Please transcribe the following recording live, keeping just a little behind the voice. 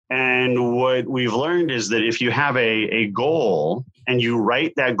And what we've learned is that if you have a goal and you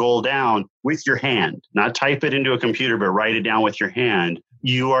write that goal down with your hand, not type it into a computer, but write it down with your hand,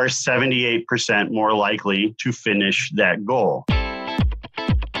 you are 78% more likely to finish that goal.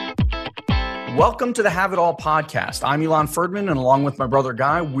 Welcome to the Have It All podcast. I'm Elon Ferdman, and along with my brother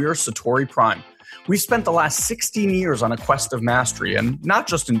Guy, we're Satori Prime. We've spent the last 16 years on a quest of mastery, and not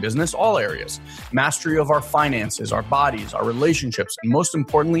just in business, all areas. Mastery of our finances, our bodies, our relationships, and most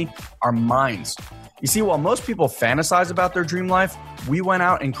importantly, our minds. You see, while most people fantasize about their dream life, we went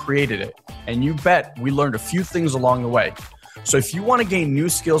out and created it. And you bet we learned a few things along the way. So if you want to gain new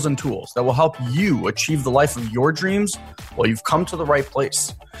skills and tools that will help you achieve the life of your dreams, well, you've come to the right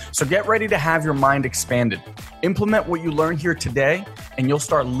place. So get ready to have your mind expanded. Implement what you learn here today, and you'll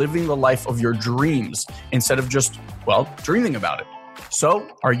start living the life of your dreams instead of just, dreaming about it. So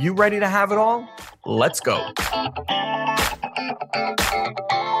are you ready to have it all? Let's go.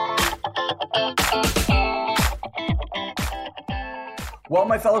 Well,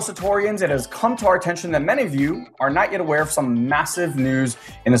 my fellow Satorians, it has come to our attention that many of you are not yet aware of some massive news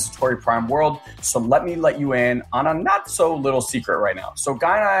in the Satori Prime world. So let me let you in on a not so little secret right now. So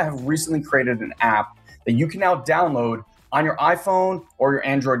Guy and I have recently created an app that you can now download on your iPhone or your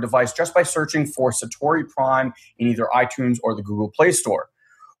Android device just by searching for Satori Prime in either iTunes or the Google Play Store.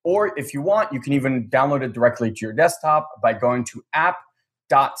 Or if you want, you can even download it directly to your desktop by going to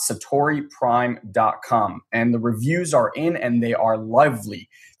app.satoriprime.com. And the reviews are in and they are lively.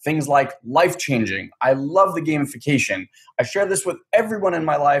 Things like life-changing. I love the gamification. I share this with everyone in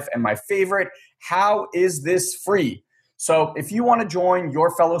my life. And my favorite, how is this free? So if you want to join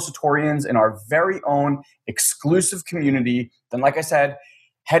your fellow Satorians in our very own exclusive community, then like I said,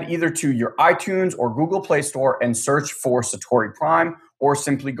 head either to your iTunes or Google Play Store and search for Satori Prime, or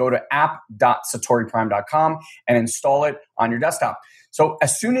simply go to app.satoriprime.com and install it on your desktop. So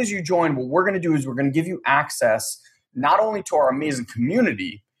as soon as you join, what we're going to do is we're going to give you access not only to our amazing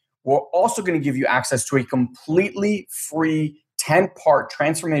community, we're also going to give you access to a completely free 10-part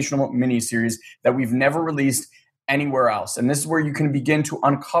transformational mini-series that we've never released anywhere else. And this is where you can begin to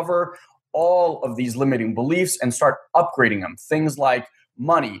uncover all of these limiting beliefs and start upgrading them. Things like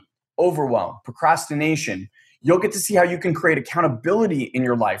money, overwhelm, procrastination. You'll get to see how you can create accountability in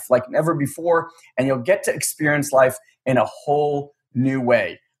your life like never before, and you'll get to experience life in a whole new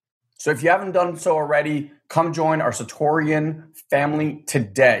way. So if you haven't done so already, come join our Satorian family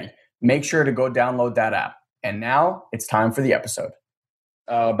today. Make sure to go download that app. And now it's time for the episode.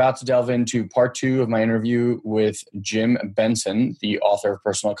 About to delve into part 2 of my interview with Jim Benson, the author of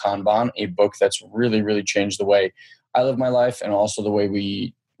Personal Kanban, a book that's really, really changed the way I live my life and also the way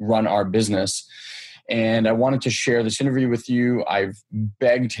we run our business. And I wanted to share this interview with you. I've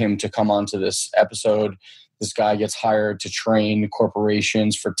begged him to come onto this episode. This guy gets hired to train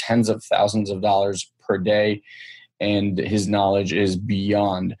corporations for tens of thousands of dollars per day, and his knowledge is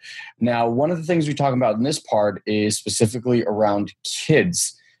beyond. Now, one of the things we talk about in this part is specifically around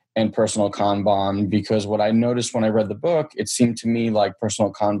kids and Personal Kanban, because what I noticed when I read the book, it seemed to me like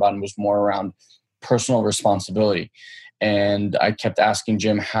Personal Kanban was more around personal responsibility. And I kept asking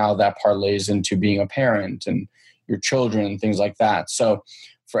Jim how that parlays into being a parent and your children and things like that. So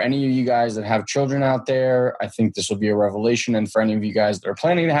for any of you guys that have children out there, I think this will be a revelation. And for any of you guys that are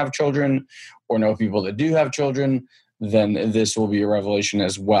planning to have children or know people that do have children, then this will be a revelation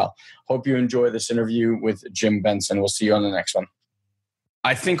as well. Hope you enjoy this interview with Jim Benson. We'll see you on the next one.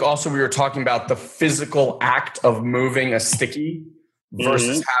 I think also we were talking about the physical act of moving a sticky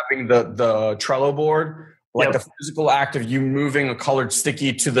versus having the Trello board. Like the physical act of you moving a colored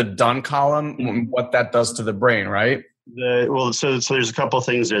sticky to the done column, what that does to the brain, right? So there's a couple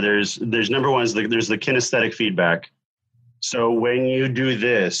things there. There's number one is there's the kinesthetic feedback. So when you do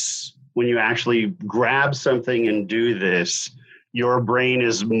this, when you actually grab something and do this, your brain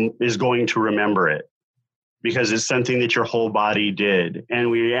is going to remember it because it's something that your whole body did. And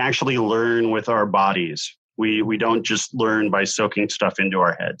we actually learn with our bodies. We don't just learn by soaking stuff into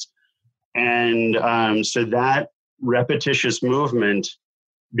our heads. And so that repetitious movement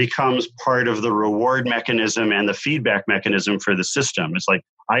becomes part of the reward mechanism and the feedback mechanism for the system. It's like,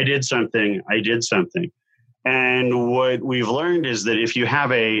 I did something. And what we've learned is that if you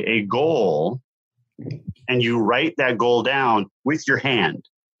have a goal and you write that goal down with your hand,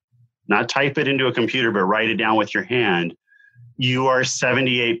 not type it into a computer, but write it down with your hand, you are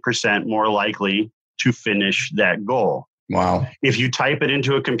 78% more likely to finish that goal. Wow. If you type it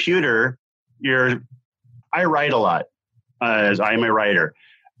into a computer, I write a lot, as I am a writer.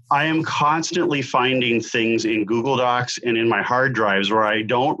 I am constantly finding things in Google Docs and in my hard drives where I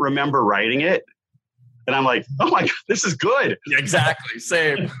don't remember writing it, And I'm like, oh my God, this is good. Exactly.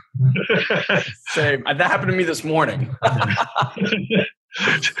 Same. Same. That happened to me this morning.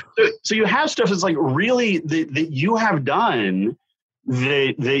 So you have stuff that's like really that you have done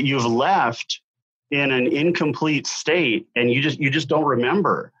that you've left in an incomplete state, and you just don't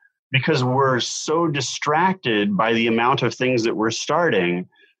remember because we're so distracted by the amount of things that we're starting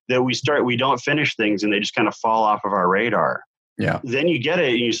that we don't finish things and they just kind of fall off of our radar. Yeah. Then you get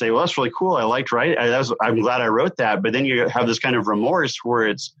it and you say, well, that's really cool. I liked writing. I'm glad I wrote that. But then you have this kind of remorse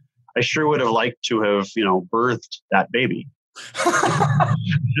where I sure would have liked to have, birthed that baby.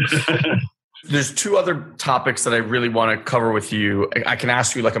 There's two other topics that I really want to cover with you. I can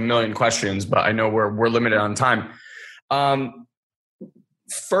ask you like a million questions, but I know we're limited on time.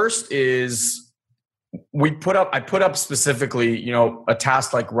 First is I put up specifically, a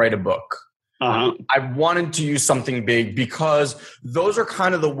task like write a book. Uh-huh. I wanted to use something big because those are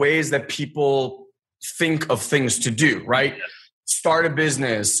kind of the ways that people think of things to do, right? Yeah. Start a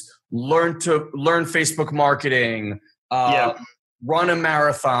business, learn Facebook marketing, run a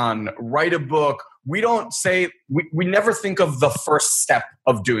marathon, write a book. We don't say, we never think of the first step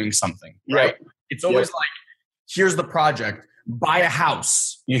of doing something, right? Yep. It's always like, here's the project, buy a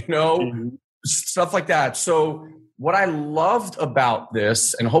house, stuff like that. So what I loved about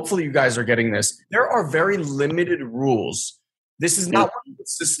this, and hopefully you guys are getting this, there are very limited rules. This is not one of the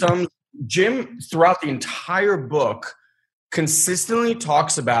systems. Jim, throughout the entire book, consistently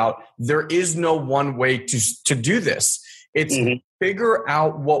talks about there is no one way to do this. It's figure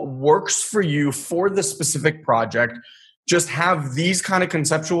out what works for you for the specific project. Just have these kind of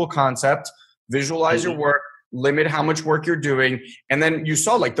conceptual concepts, visualize your work, limit how much work you're doing. And then you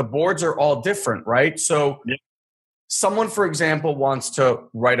saw like the boards are all different, right? So someone, for example, wants to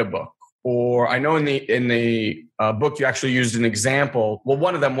write a book, or I know in the book you actually used an example. Well,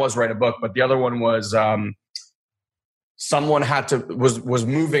 one of them was write a book, but the other one was someone was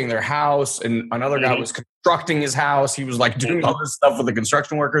moving their house, and another guy was constructing his house. He was like doing all this stuff with the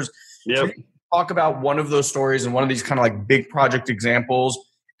construction workers. Yep. So talk about one of those stories and one of these kind of like big project examples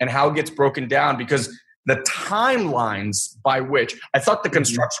and how it gets broken down, because the timelines by which I thought the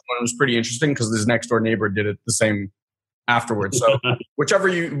construction one was pretty interesting because this next door neighbor did it the same afterwards. So whichever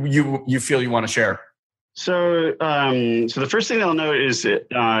you feel you want to share. So the first thing I'll note is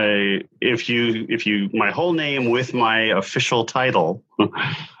if you my whole name with my official title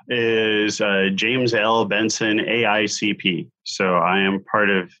is James L. Benson AICP. So I am part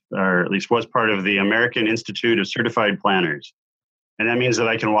of, or at least was part of, the American Institute of Certified Planners. And that means that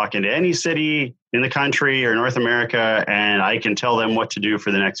I can walk into any city in the country or North America and I can tell them what to do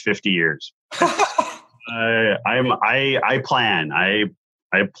for the next 50 years. I plan. I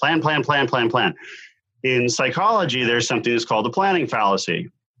plan. In psychology, there's something that's called the planning fallacy.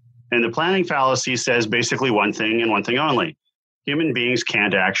 And the planning fallacy says basically one thing and one thing only. Human beings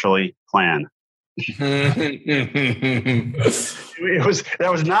can't actually plan. That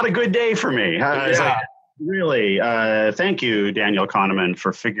was not a good day for me. Really, thank you, Daniel Kahneman,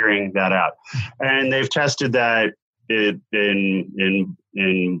 for figuring that out. And they've tested that in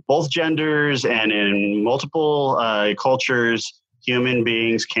both genders and in multiple cultures. Human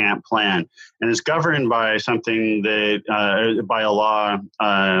beings can't plan, and it's governed by something that by a law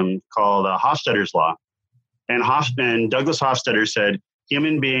called Hofstadter's law. And Douglas Hofstadter said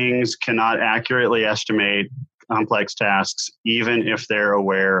human beings cannot accurately estimate complex tasks, even if they're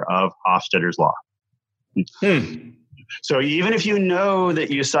aware of Hofstadter's law. So even if you know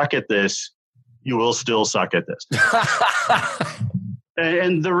that you suck at this, you will still suck at this.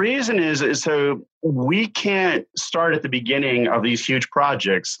 And the reason is so we can't start at the beginning of these huge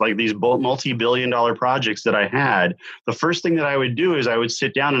projects, like these multi-billion-dollar projects that I had. The first thing that I would do is I would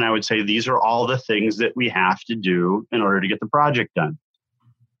sit down and I would say, these are all the things that we have to do in order to get the project done.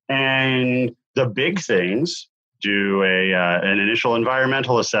 And the big things, do an initial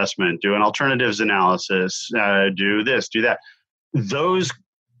environmental assessment, do an alternatives analysis, do this, do that. Those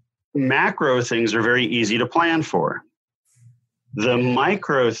macro things are very easy to plan for. The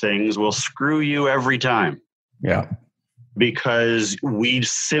micro things will screw you every time. Yeah. Because we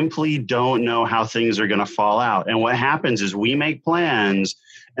simply don't know how things are going to fall out. And what happens is we make plans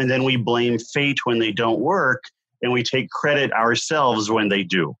and then we blame fate when they don't work, and we take credit ourselves when they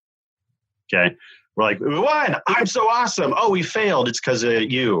do. Okay. We're like, we won. I'm so awesome. Oh, we failed. It's because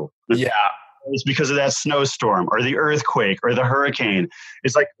of you. Yeah. It's because of that snowstorm or the earthquake or the hurricane.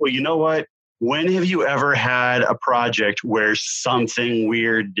 It's like, well, you know what? When have you ever had a project where something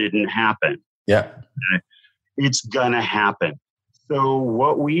weird didn't happen? Yeah. Okay? It's going to happen. So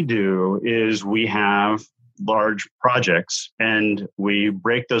what we do is we have large projects, and we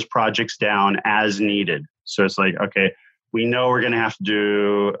break those projects down as needed. So it's like, okay, we know we're going to have to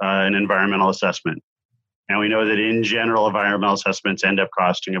do an environmental assessment. And we know that in general, environmental assessments end up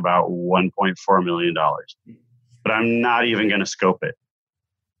costing about $1.4 million. But I'm not even going to scope it.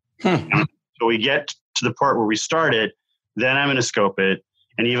 So we get to the part where we start it, then I'm going to scope it.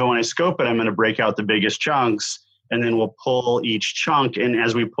 And even when I scope it, I'm going to break out the biggest chunks, and then we'll pull each chunk. And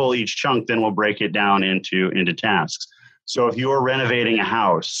as we pull each chunk, then we'll break it down into tasks. So if you're renovating a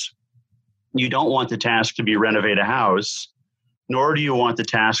house, you don't want the task to be renovate a house, nor do you want the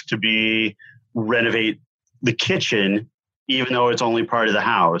task to be renovate the kitchen, even though it's only part of the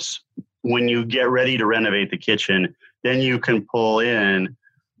house. When you get ready to renovate the kitchen, then you can pull in,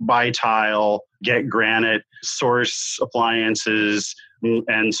 buy tile, get granite, source appliances,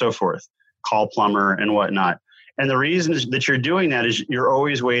 and so forth, call plumber and whatnot. And the reason that you're doing that is you're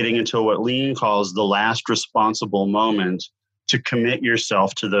always waiting until what Lean calls the last responsible moment to commit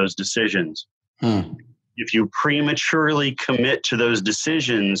yourself to those decisions. If you prematurely commit to those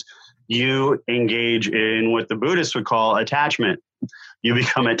decisions, you engage in what the Buddhists would call attachment. You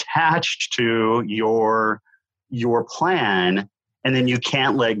become attached to your plan, and then you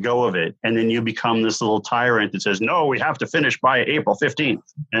can't let go of it. And then you become this little tyrant that says, no, we have to finish by April 15th.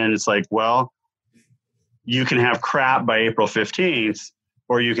 And it's like, well, you can have crap by April 15th,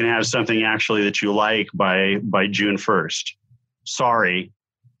 or you can have something actually that you like by June 1st. Sorry.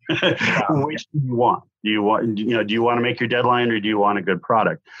 Which do you want? Do you want to make your deadline, or do you want a good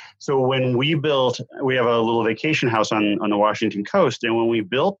product? So when we have a little vacation house on the Washington coast. And when we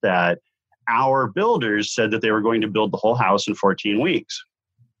built that, our builders said that they were going to build the whole house in 14 weeks.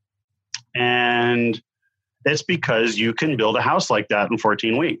 And it's because you can build a house like that in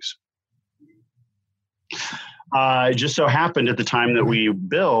 14 weeks. It just so happened at the time that we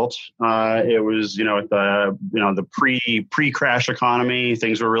built, it was, at the pre-crash economy,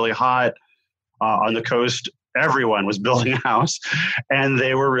 things were really hot on the coast. Everyone was building a house, and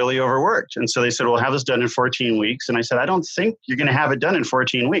they were really overworked. And so they said, we'll have this done in 14 weeks. And I said, I don't think you're going to have it done in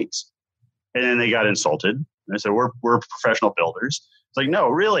 14 weeks. And then they got insulted. And I said, we're professional builders. It's like, no,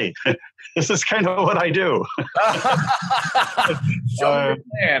 really, this is kind of what I do. Show me your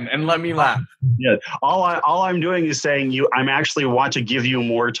plan and let me laugh. Yeah, all I'm doing is saying I'm actually want to give you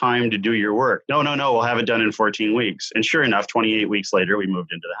more time to do your work. No, we'll have it done in 14 weeks. And sure enough, 28 weeks later, we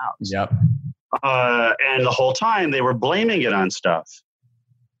moved into the house. Yep. And the whole time they were blaming it on stuff.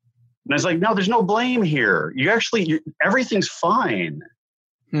 And I was like, no, there's no blame here. Everything's fine.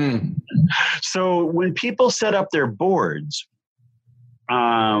 So when people set up their boards,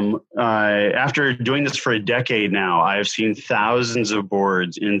 after doing this for a decade now, I've seen thousands of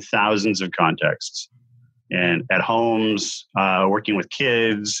boards in thousands of contexts, and at homes, working with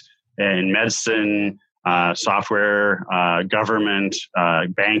kids, in medicine, software, government,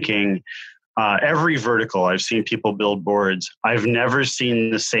 banking, every vertical. I've seen people build boards. I've never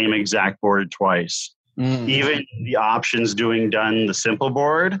seen the same exact board twice. Even the options done the simple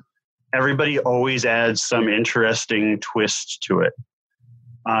board, everybody always adds some interesting twist to it.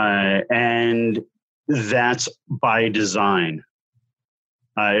 And that's by design.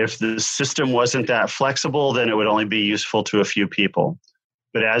 If the system wasn't that flexible, then it would only be useful to a few people.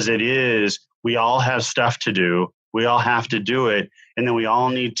 But as it is, we all have stuff to do. We all have to do it. And then we all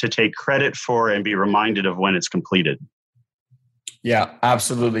need to take credit for and be reminded of when it's completed. Yeah,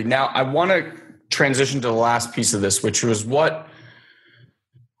 absolutely. Now, I want to transition to the last piece of this, which was what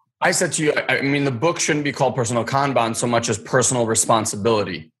I said to you. I mean, the book shouldn't be called Personal Kanban so much as Personal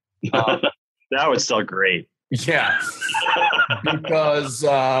Responsibility. That would still great. Yeah. Because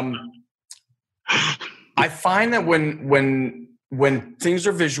I find that when things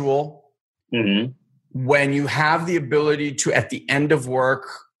are visual, when you have the ability to, at the end of work,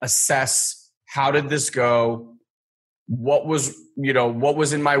 assess how did this go? What was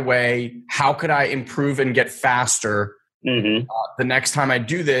in my way? How could I improve and get faster? The next time I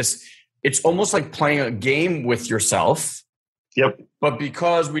do this, it's almost like playing a game with yourself. Yep. But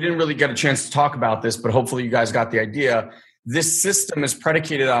because we didn't really get a chance to talk about this, but hopefully you guys got the idea, this system is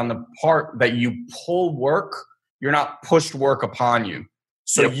predicated on the part that you pull work. You're not pushed work upon you.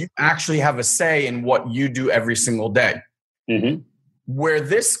 So you actually have a say in what you do every single day. Where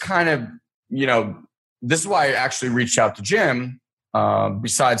this kind of, this is why I actually reached out to Jim,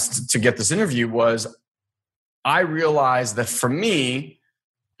 besides to get this interview, was I realized that for me,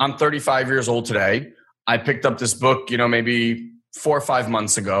 I'm 35 years old today. I picked up this book, maybe 4 or 5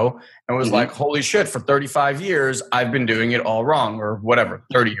 months ago, and was like, holy shit, for 35 years, I've been doing it all wrong, or whatever,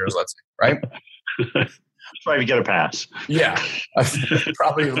 30 years, let's say, right? 5, you get a pass. Yeah,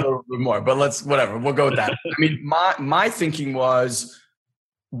 probably a little bit more, but whatever. We'll go with that. I mean, my thinking was,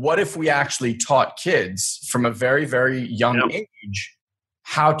 what if we actually taught kids from a very, very young age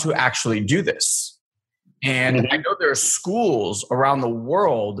how to actually do this? And I know there are schools around the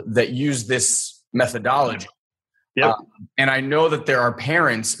world that use this methodology. Yep. And I know that there are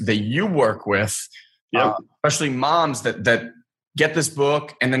parents that you work with, especially moms that get this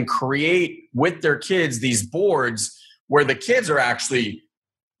book and then create with their kids these boards where the kids are actually,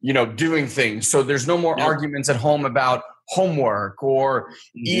 doing things. So there's no more arguments at home about homework or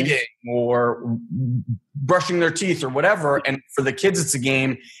eating or brushing their teeth or whatever. And for the kids, it's a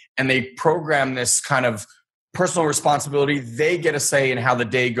game, and they program this kind of personal responsibility. They get a say in how the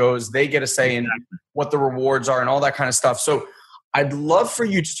day goes. They get a say in what the rewards are and all that kind of stuff. So I'd love for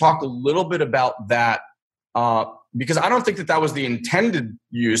you to talk a little bit about that, because I don't think that was the intended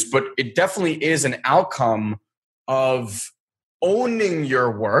use, but it definitely is an outcome of owning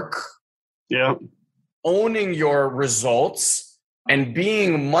your work, owning your results, and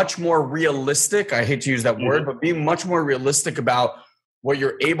being much more realistic. I hate to use that word, but being much more realistic about what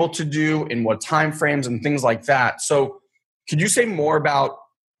you're able to do in what time frames and things like that. So could you say more about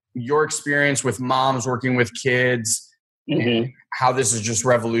your experience with moms working with kids and how this is just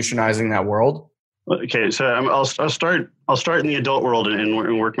revolutionizing that world? Okay, so I'll start in the adult world and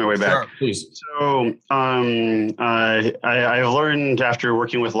work my way back. Sure, please. So I've learned after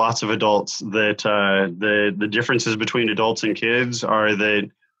working with lots of adults that the differences between adults and kids are that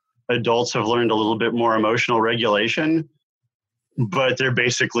adults have learned a little bit more emotional regulation, but they're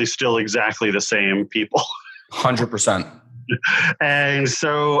basically still exactly the same people. 100%. And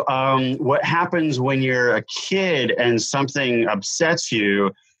so what happens when you're a kid and something upsets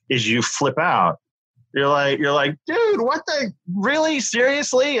you is you flip out. You're like, dude, what the, really?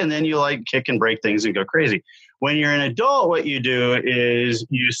 Seriously? And then you like kick and break things and go crazy. When you're an adult, what you do is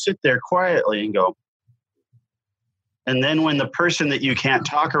you sit there quietly and go. And then when the person that you can't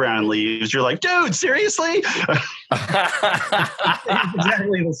talk around leaves, you're like, dude, seriously? Exactly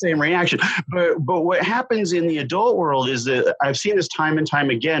the same reaction. But what happens in the adult world is that I've seen this time and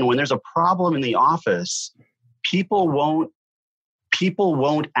time again. When there's a problem in the office, people won't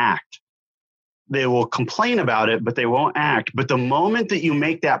act. They will complain about it, but they won't act. But the moment that you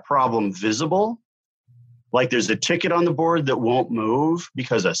make that problem visible, like there's a ticket on the board that won't move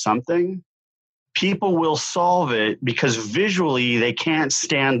because of something, people will solve it because visually they can't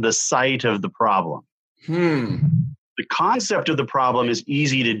stand the sight of the problem. The concept of the problem is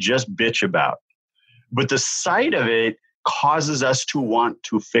easy to just bitch about, but the sight of it causes us to want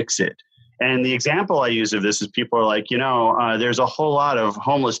to fix it. And the example I use of this is people are like, there's a whole lot of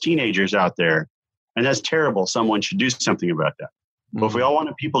homeless teenagers out there, and that's terrible. Someone should do something about that. But if we all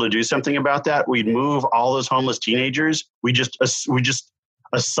wanted people to do something about that, we'd move all those homeless teenagers. We just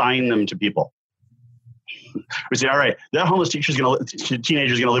assign them to people. We say, all right, that homeless teenager's going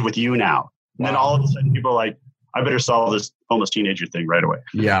to live with you now. And then all of a sudden people are like, I better solve this homeless teenager thing right away.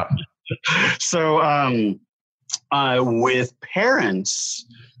 Yeah. So with parents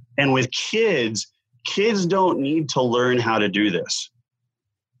and with kids don't need to learn how to do this.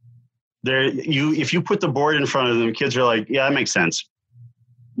 If you put the board in front of them, kids are like, yeah, that makes sense.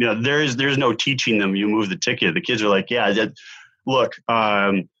 There's no teaching them. You move the ticket. The kids are like, yeah, look,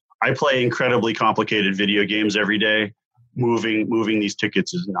 I play incredibly complicated video games every day. Moving these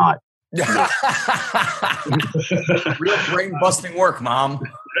tickets is not. Real brain busting work, Mom.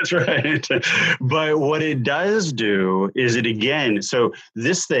 That's right. But what it does do is so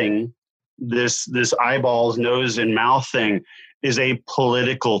this thing, this eyeballs, nose, and mouth thing is a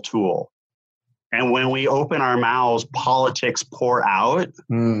political tool. And when we open our mouths, politics pour out.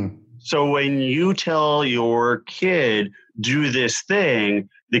 So when you tell your kid, do this thing,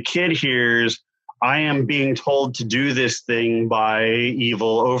 the kid hears, I am being told to do this thing by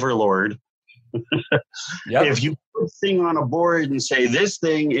evil overlord. If you put a thing on a board and say, this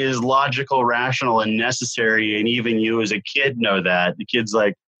thing is logical, rational, and necessary, and even you as a kid know that, the kid's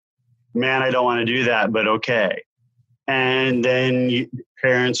like, man, I don't want to do that, but okay. And then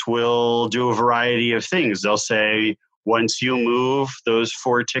parents will do a variety of things. They'll say, once you move those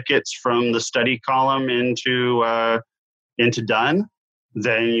 4 tickets from the study column into done,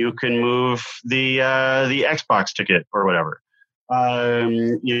 then you can move the Xbox ticket or whatever.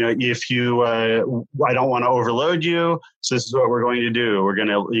 If you, I don't want to overload you, so this is what we're going to do. We're going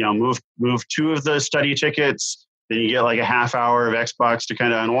to, move 2 of the study tickets. Then you get like a half hour of Xbox to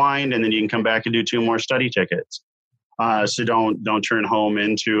kind of unwind, and then you can come back and do 2 more study tickets. So don't turn home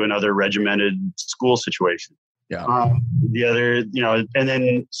into another regimented school situation. Yeah. The other, and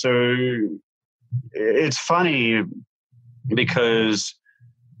then so it's funny because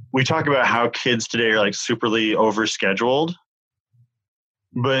we talk about how kids today are like superly overscheduled.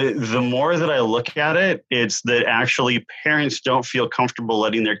 But the more that I look at it, it's that actually parents don't feel comfortable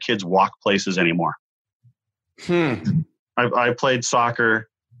letting their kids walk places anymore. I played soccer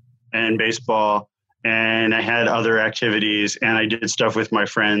and baseball, and I had other activities, and I did stuff with my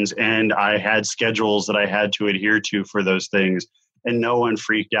friends, and I had schedules that I had to adhere to for those things. And no one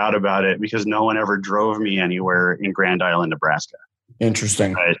freaked out about it because no one ever drove me anywhere in Grand Island, Nebraska.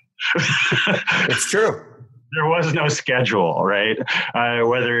 Interesting. Right? It's true. There was no schedule, right?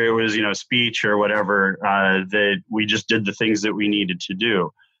 Whether it was, speech or whatever, that we just did the things that we needed to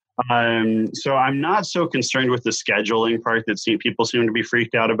do. So I'm not so concerned with the scheduling part that people seem to be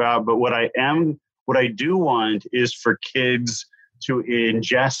freaked out about. But what I do want is for kids to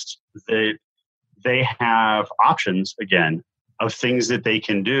ingest that they have options again of things that they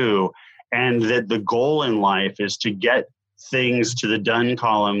can do, and that the goal in life is to get things to the done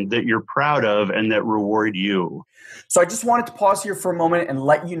column that you're proud of and that reward you. So I just wanted to pause here for a moment and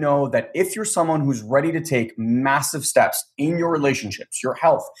let you know that if you're someone who's ready to take massive steps in your relationships, your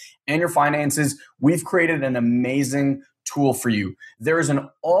health, and your finances, we've created an amazing tool for you. There is an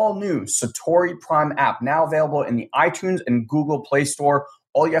all-new Satori Prime app now available in the iTunes and Google Play Store.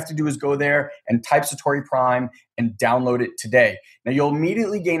 All you have to do is go there and type Satori Prime and download it today. Now, you'll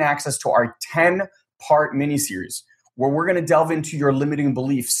immediately gain access to our 10-part mini-series, where we're going to delve into your limiting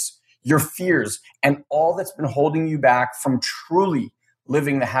beliefs, your fears, and all that's been holding you back from truly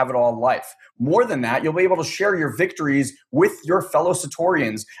living the have-it-all life. More than that, you'll be able to share your victories with your fellow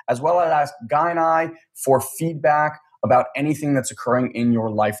Satorians, as well as ask Guy and I for feedback about anything that's occurring in your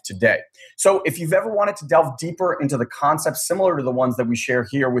life today. So if you've ever wanted to delve deeper into the concepts similar to the ones that we share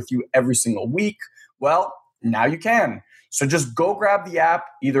here with you every single week, well, now you can. So just go grab the app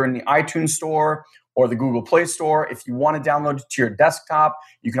either in the iTunes Store or the Google Play Store. If you want to download it to your desktop,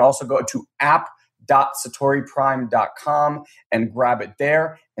 you can also go to app.satoriprime.com and grab it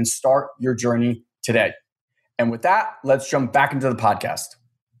there and start your journey today. And with that, let's jump back into the podcast.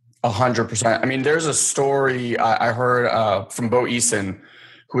 100%. I mean, there's a story I heard from Bo Eason,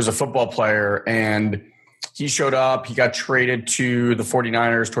 who was a football player, and he showed up. He got traded to the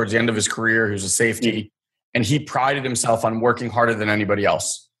 49ers towards the end of his career. He was a safety, and he prided himself on working harder than anybody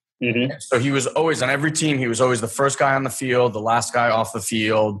else. Mm-hmm. So he was always on every team. He was always the first guy on the field, the last guy off the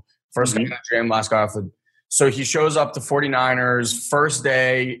field, first guy in the gym, last guy off the. So he shows up to 49ers first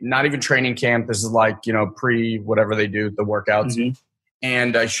day, not even training camp. This is like, pre whatever they do, the workouts. Mm-hmm.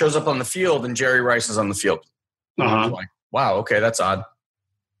 And he shows up on the field, and Jerry Rice is on the field. I was like, wow, okay, that's odd.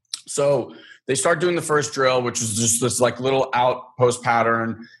 So they start doing the first drill, which is just this like little outpost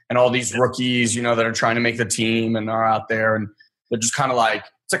pattern, and all these rookies, that are trying to make the team and are out there, and they're just kind of like,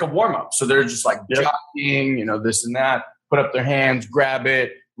 it's like a warm up. So they're just like jogging, this and that, put up their hands, grab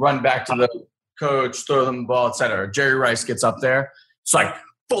it, run back to the coach, throw them the ball, etc. Jerry Rice gets up there. It's like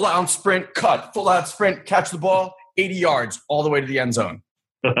full out sprint, cut, full out sprint, catch the ball, 80 yards all the way to the end zone.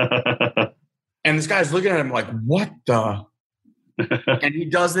 And this guy's looking at him like, what the? And he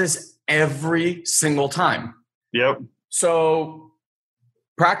does this every single time. Yep. So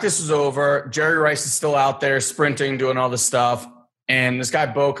practice is over. Jerry Rice is still out there sprinting, doing all this stuff. And this guy,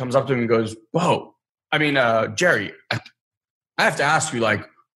 Bo, comes up to him and goes, Jerry, I have to ask you, like,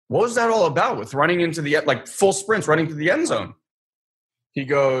 what was that all about with running into the, like, full sprints, running to the end zone? He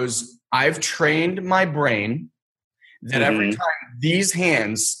goes, I've trained my brain that every time these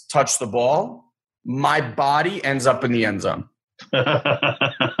hands touch the ball, my body ends up in the end zone.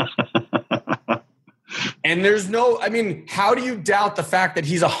 And there's how do you doubt the fact that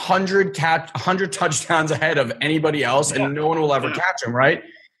he's 100 touchdowns ahead of anybody else and no one will ever catch him, right?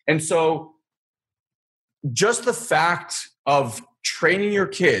 And so just the fact of training your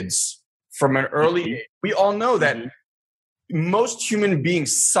kids from an early age, we all know that most human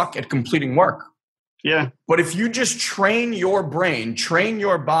beings suck at completing work. Yeah. But if you just train your brain, train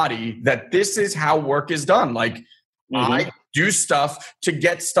your body that this is how work is done. Like I do stuff to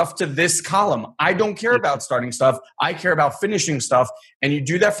get stuff to this column. I don't care about starting stuff. I care about finishing stuff. And you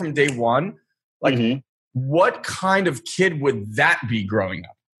do that from day one. Like what kind of kid would that be growing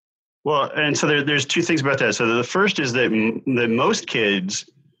up? Well, and so there's two things about that. So the first is that most kids,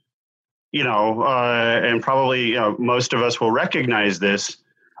 and probably most of us will recognize this.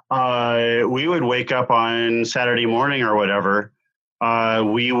 We would wake up on Saturday morning or whatever.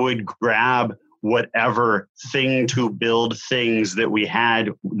 We would grab whatever thing to build things that we had.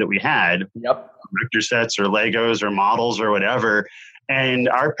 Yep. Vector sets or Legos or models or whatever. And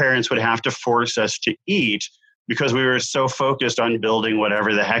our parents would have to force us to eat because we were so focused on building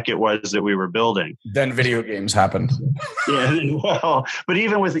whatever the heck it was that we were building. Then video games happened. Yeah, well, but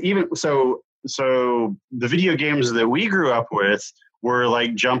so the video games that we grew up with were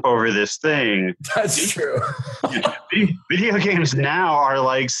like jump over this thing. That's true. Video games now are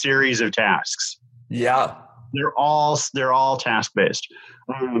like series of tasks. Yeah. They're all task based,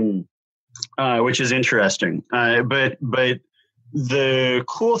 which is interesting. But the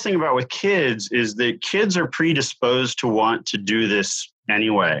cool thing about with kids is that kids are predisposed to want to do this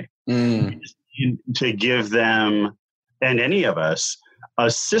anyway. To give them and any of us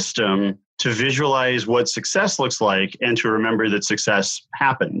a system to visualize what success looks like and to remember that success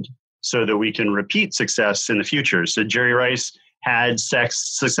happened so that we can repeat success in the future. So Jerry Rice had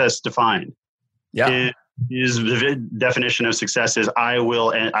success defined. Yeah. The definition of success is I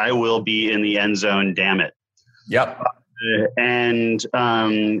will be in the end zone, damn it. Yep. And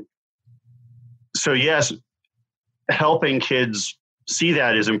so yes, helping kids see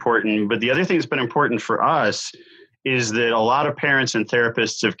that is important. But the other thing that's been important for us is that a lot of parents and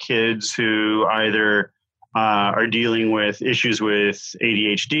therapists of kids who either are dealing with issues with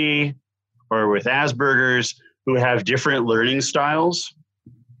ADHD or with Asperger's, who have different learning styles,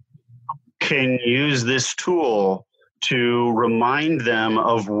 can use this tool to remind them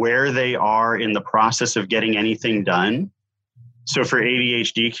of where they are in the process of getting anything done. So for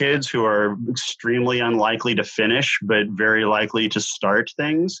ADHD kids who are extremely unlikely to finish, but very likely to start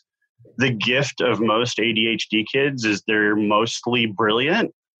things, the gift of most ADHD kids is they're mostly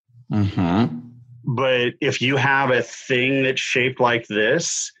brilliant. Mm-hmm. But if you have a thing that's shaped like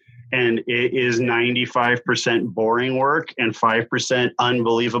this, and it is 95% boring work and 5%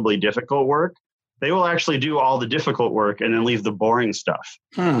 unbelievably difficult work, they will actually do all the difficult work and then leave the boring stuff.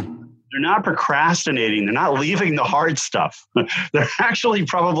 They're not procrastinating. They're not leaving the hard stuff. They're actually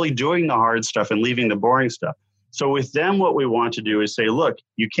probably doing the hard stuff and leaving the boring stuff. So with them, what we want to do is say, look,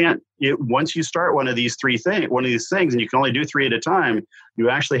 you can't, once you start one of these things, and you can only do 3 at a time, you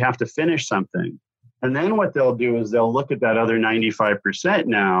actually have to finish something. And then what they'll do is they'll look at that other 95%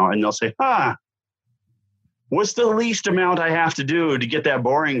 now and they'll say, what's the least amount I have to do to get that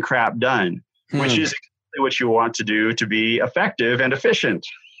boring crap done? Which is exactly what you want to do to be effective and efficient.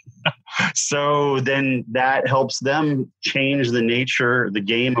 So then that helps them change the nature, the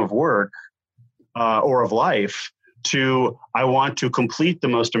game of work or of life to, I want to complete the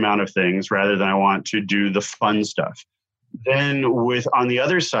most amount of things rather than I want to do the fun stuff. Then on the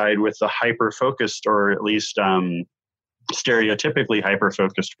other side, with the hyper-focused or at least stereotypically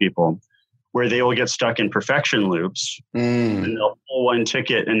hyper-focused people, where they will get stuck in perfection loops and they'll pull one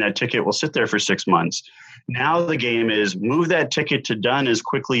ticket and that ticket will sit there for 6 months. Now the game is move that ticket to done as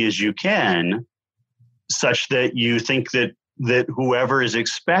quickly as you can, such that you think that whoever is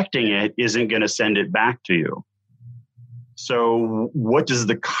expecting it isn't going to send it back to you. So what does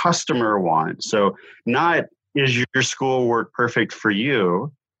the customer want? So not is your schoolwork perfect for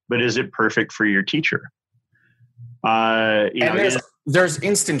you, but is it perfect for your teacher? There's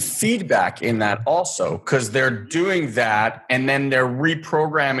instant feedback in that also, because they're doing that and then they're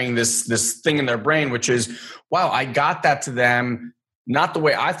reprogramming this thing in their brain, which is, wow, I got that to them, not the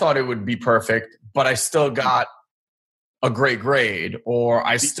way I thought it would be perfect, but I still got a great grade, or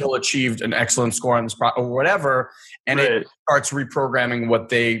I still achieved an excellent score on this or whatever. And it starts reprogramming what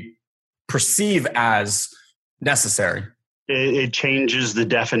they perceive as necessary. It changes the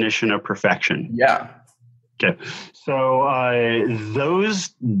definition of perfection. Yeah. Okay. So those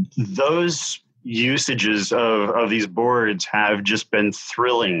usages of these boards have just been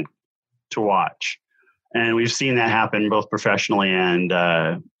thrilling to watch. And we've seen that happen both professionally and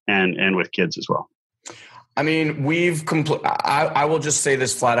with kids as well. I mean, I will just say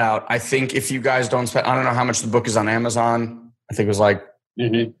this flat out. I think if you guys don't spend, I don't know how much the book is on Amazon. I think it was like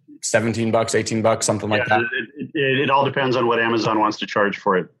 $17, $18, something like that. It all depends on what Amazon wants to charge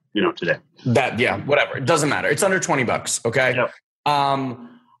for it, today. Whatever. It doesn't matter. It's under $20. Okay. Yep.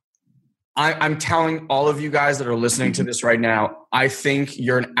 I'm telling all of you guys that are listening to this right now, I think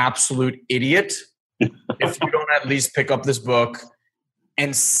you're an absolute idiot if you don't at least pick up this book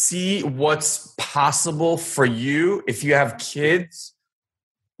and see what's possible for you. If you have kids,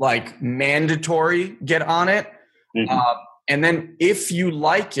 like mandatory, get on it. And then if you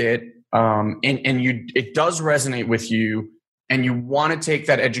like it, it does resonate with you and you want to take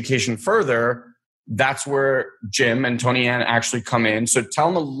that education further, that's where Jim and Tony Ann actually come in. So tell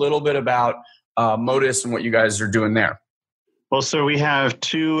them a little bit about Modus and what you guys are doing there. Well, so we have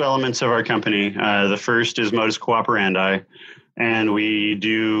 2 elements of our company. The first is Modus Cooperandi, and we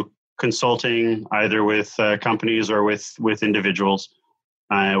do consulting either with companies or with individuals.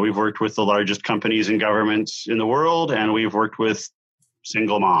 We've worked with the largest companies and governments in the world, and we've worked with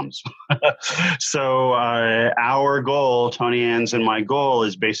single moms. So our goal, Tony Ann's and my goal,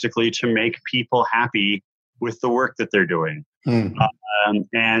 is basically to make people happy with the work that they're doing.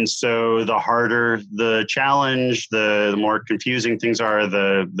 And so the harder the challenge, the more confusing things are,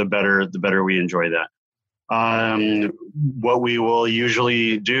 the better we enjoy that. What we will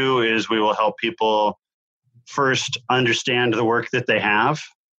usually do is we will help people first understand the work that they have,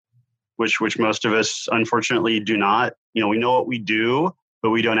 which most of us unfortunately do not. We know what we do,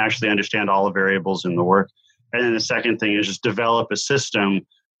 but we don't actually understand all the variables in the work. And then the second thing is just develop a system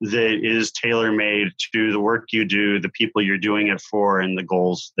that is tailor-made to the work you do, the people you're doing it for, and the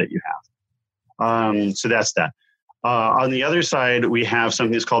goals that you have. So that's that. On the other side, we have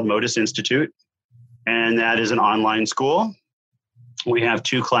something that's called Modus Institute, and that is an online school. We have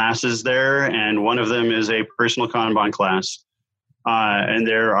 2 classes there, and one of them is a personal Kanban class. And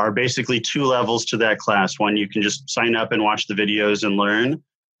there are basically 2 levels to that class. One, you can just sign up and watch the videos and learn.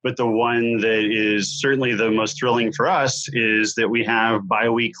 But the one that is certainly the most thrilling for us is that we have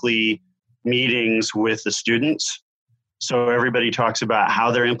biweekly meetings with the students. So everybody talks about how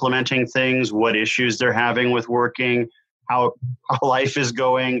they're implementing things, what issues they're having with working, how life is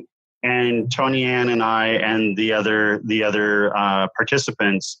going. And Tony Ann and I and the other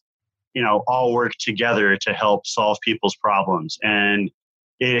participants, all work together to help solve people's problems. And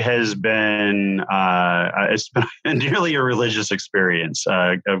it has been it's been nearly a religious experience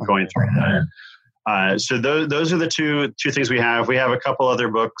of going through that. So those are the two things we have. We have a couple other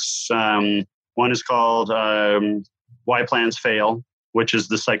books. One is called Why Plans Fail, which is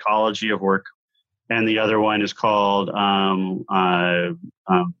the psychology of work, and the other one is called Why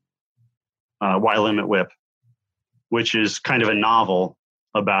Limit WIP, which is kind of a novel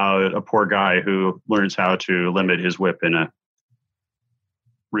about a poor guy who learns how to limit his WIP in a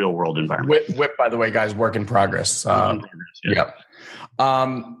real world environment. WIP, by the way, guys, work in progress. Yeah.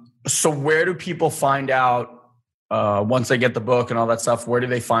 So where do people find out once they get the book and all that stuff? Where do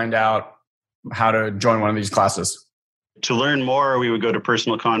they find out how to join one of these classes? To learn more, we would go to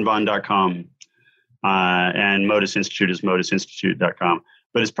personalkanban.com, and Modus Institute is modusinstitute.com.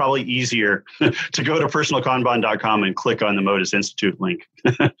 But it's probably easier to go to personalkanban.com and click on the Modus Institute link.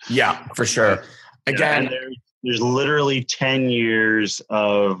 Yeah, for sure. Again, there's literally 10 years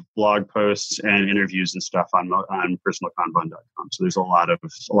of blog posts and interviews and stuff on personalkanban.com. So there's a lot of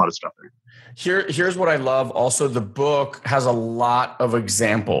stuff there. Here's what I love. Also, the book has a lot of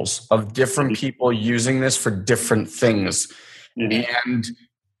examples of different people using this for different things. And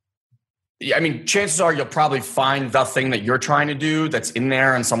I mean, chances are you'll probably find the thing that you're trying to do that's in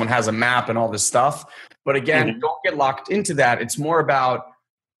there, and someone has a map and all this stuff. But again, don't get locked into that. It's more about,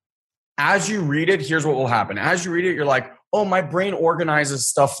 as you read it, here's what will happen. As you read it, you're like, oh, my brain organizes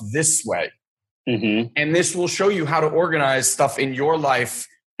stuff this way. And this will show you how to organize stuff in your life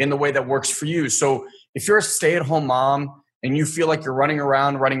in the way that works for you. So if you're a stay-at-home mom and you feel like you're running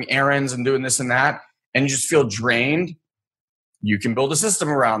around, running errands and doing this and that, and you just feel drained, you can build a system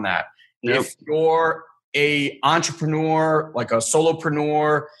around that. Yep. If you're a entrepreneur, like a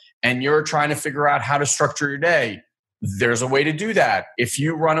solopreneur, and you're trying to figure out how to structure your day, there's a way to do that. If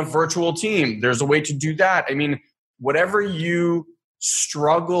you run a virtual team, there's a way to do that. I mean, whatever you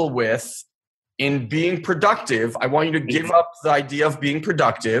struggle with in being productive, I want you to give up the idea of being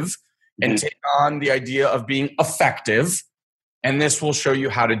productive and take on the idea of being effective. And this will show you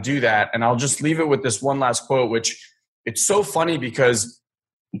how to do that. And I'll just leave it with this one last quote, which it's so funny because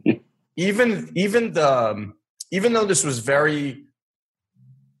even though this was very,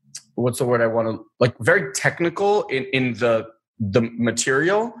 what's the word I want to, like, very technical in the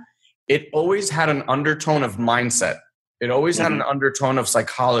material, it always had an undertone of mindset. It always had an undertone of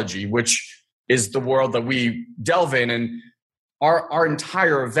psychology, which is the world that we delve in. And our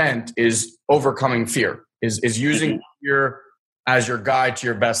entire event is overcoming fear, is using fear as your guide to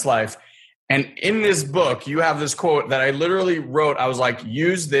your best life. And in this book, you have this quote that I literally wrote. I was like,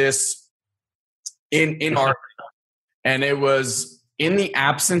 use this in art. And it was, in the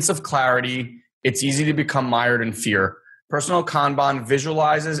absence of clarity, it's easy to become mired in fear. Personal Kanban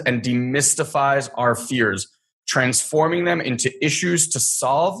visualizes and demystifies our fears, transforming them into issues to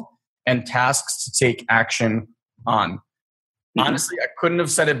solve and tasks to take action on. Honestly, I couldn't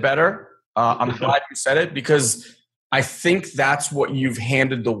have said it better. I'm glad you said it, because I think that's what you've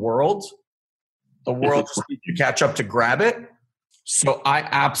handed the world. The world just needs to catch up to grab it. So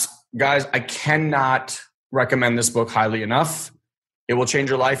guys, I cannot recommend this book highly enough. It will change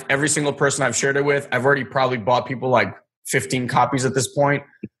your life. Every single person I've shared it with, I've already probably bought people like 15 copies at this point.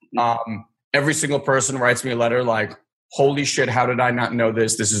 Every single person writes me a letter like, holy shit, how did I not know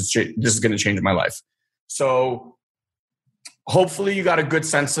this? This is going to change my life. So hopefully you got a good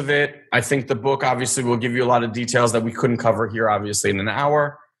sense of it. I think the book obviously will give you a lot of details that we couldn't cover here, obviously, in an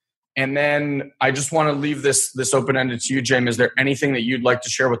hour. And then I just want to leave this open-ended to you, Jim. Is there anything that you'd like to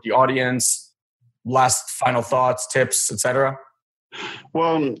share with the audience? Last final thoughts, tips, etc.?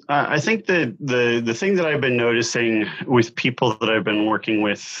 Well, I think that the thing that I've been noticing with people that I've been working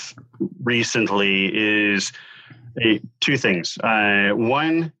with recently is two things.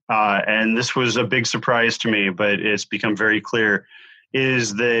 One, and this was a big surprise to me, but it's become very clear,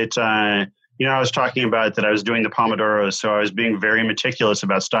 is that, I was talking about that I was doing the Pomodoros, so I was being very meticulous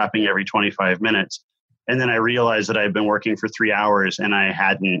about stopping every 25 minutes. And then I realized that I'd been working for 3 hours and I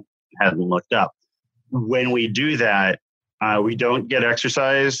hadn't looked up. When we do that, we don't get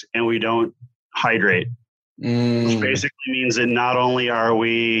exercise and we don't hydrate, which basically means that not only are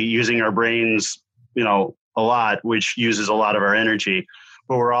we using our brains, a lot, which uses a lot of our energy,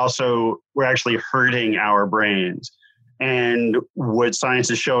 but we're actually hurting our brains. And what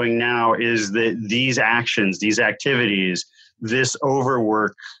science is showing now is that these actions, these activities, this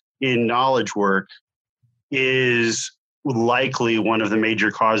overwork in knowledge work is likely one of the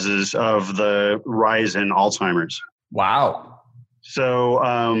major causes of the rise in Alzheimer's. Wow. So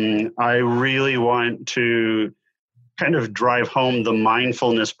I really want to kind of drive home the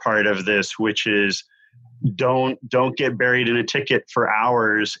mindfulness part of this, which is don't get buried in a ticket for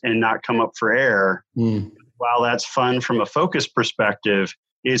hours and not come up for air. While that's fun from a focus perspective,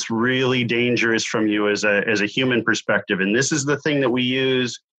 it's really dangerous from you as a human perspective. And this is the thing that we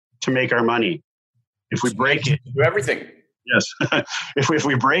use to make our money. If we break it, do everything. Yes. if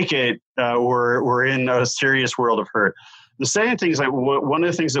we break it, we're in a serious world of hurt. The second thing is like one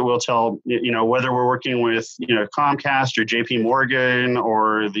of the things that we'll tell, whether we're working with, Comcast or JP Morgan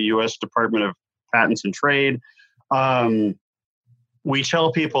or the U.S. Department of Patents and Trade, we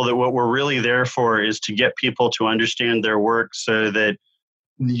tell people that what we're really there for is to get people to understand their work so that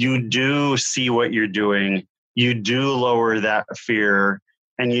you do see what you're doing, you do lower that fear,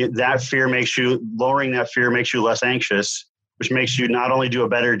 and lowering that fear makes you less anxious, which makes you not only do a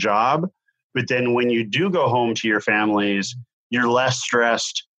better job, but then when you do go home to your families, you're less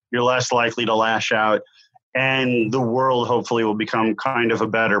stressed, you're less likely to lash out, and the world hopefully will become kind of a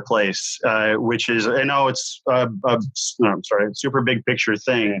better place, which is, I know it's a super big picture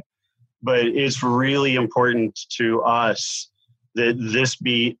thing, but it's really important to us that this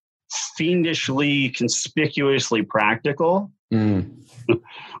be fiendishly, conspicuously practical,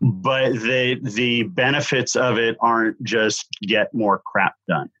 but the benefits of it aren't just get more crap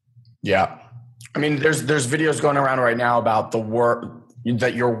done. Yeah. I mean, there's videos going around right now about the work,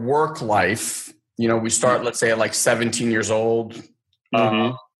 that your work life, we start, let's say, at like 17 years old.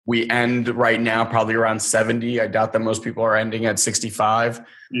 We end right now probably around 70. I doubt that most people are ending at 65.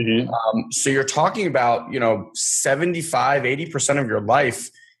 So you're talking about, 75, 80% of your life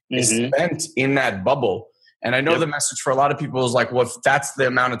is spent in that bubble. And I know the message for a lot of people is like, well, if that's the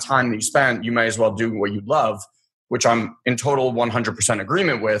amount of time that you spend, you might as well do what you love, which I'm in total 100%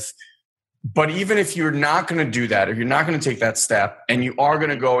 agreement with. But even if you're not going to do that, if you're not going to take that step and you are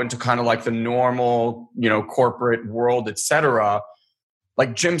going to go into kind of like the normal, corporate world, et cetera,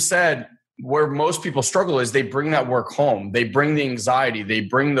 like Jim said, where most people struggle is they bring that work home. They bring the anxiety, they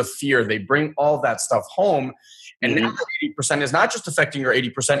bring the fear, they bring all that stuff home. And now that 80% is not just affecting your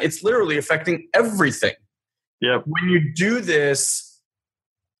 80%, it's literally affecting everything. Yep. When you do this,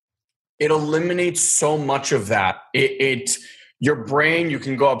 it eliminates so much of that. Your brain, you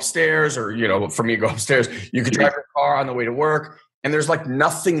can go upstairs or, for me, go upstairs. You can drive your car on the way to work and there's like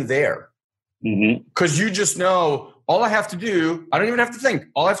nothing there. Because you just know all I have to do, I don't even have to think.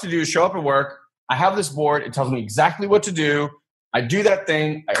 All I have to do is show up at work. I have this board. It tells me exactly what to do. I do that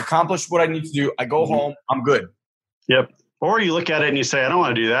thing. I accomplish what I need to do. I go home. I'm good. Yep. Or you look at it and you say, I don't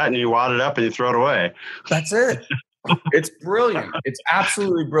want to do that. And you wad it up and you throw it away. That's it. It's brilliant. It's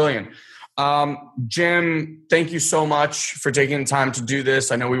absolutely brilliant. Jim, thank you so much for taking the time to do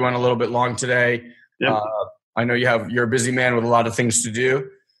this. I know we went a little bit long today. Yep. I know you're a busy man with a lot of things to do.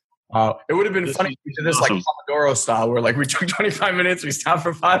 It would have been funny if we did this awesome. Like Pomodoro style, where like we took 25 minutes, we stopped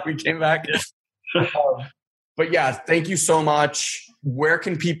for 5, we came back. But yeah, thank you so much. Where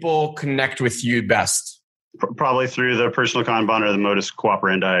can people connect with you best? Probably through the Personal Kanban or the Modus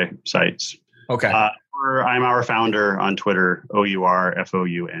Cooperandi sites. Okay. I'm our founder on Twitter,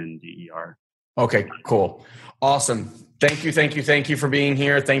 OURFOUNDER. Okay, cool. Awesome. Thank you for being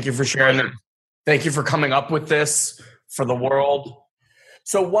here. Thank you for sharing it. Thank you for coming up with this for the world.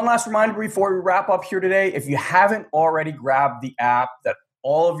 So one last reminder before we wrap up here today, if you haven't already grabbed the app that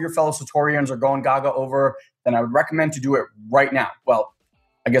all of your fellow Satorians are going gaga over, then I would recommend to do it right now. Well,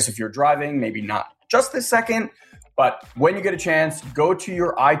 I guess if you're driving, maybe not just this second, but when you get a chance, go to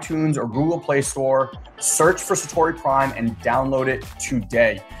your iTunes or Google Play Store, search for Satori Prime, and download it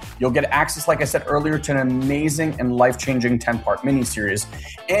today. You'll get access, like I said earlier, to an amazing and life-changing 10-part miniseries.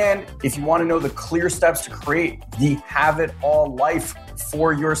 And if you want to know the clear steps to create the Have It All life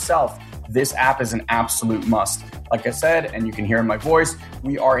for yourself, this app is an absolute must. Like I said, and you can hear in my voice,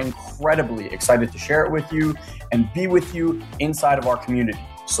 we are incredibly excited to share it with you and be with you inside of our community.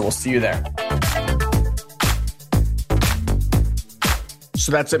 So we'll see you there.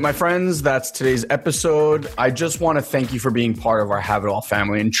 So that's it, my friends. That's today's episode. I just want to thank you for being part of our Have It All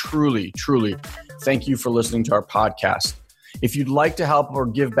family, and truly, truly thank you for listening to our podcast. If you'd like to help or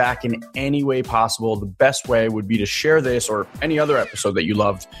give back in any way possible, the best way would be to share this or any other episode that you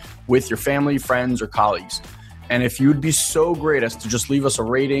loved with your family, friends, or colleagues. And if you'd be so great as to just leave us a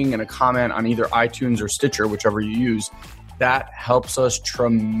rating and a comment on either iTunes or Stitcher, whichever you use, that helps us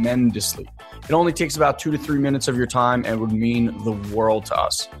tremendously. It only takes about 2 to 3 minutes of your time and would mean the world to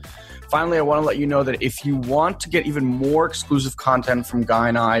us. Finally, I want to let you know that if you want to get even more exclusive content from Guy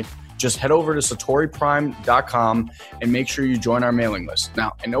and I, just head over to satoriprime.com and make sure you join our mailing list.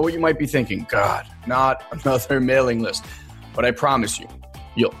 Now, I know what you might be thinking, God, not another mailing list, but I promise you,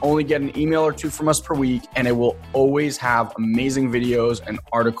 you'll only get an email or two from us per week, and it will always have amazing videos and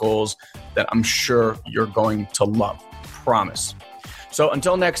articles that I'm sure you're going to love. Promise. So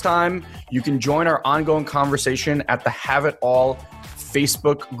until next time, you can join our ongoing conversation at the Have It All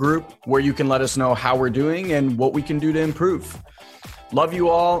Facebook group, where you can let us know how we're doing and what we can do to improve. Love you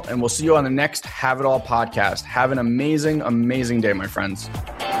all, and we'll see you on the next Have It All podcast. Have an amazing, amazing day, my friends.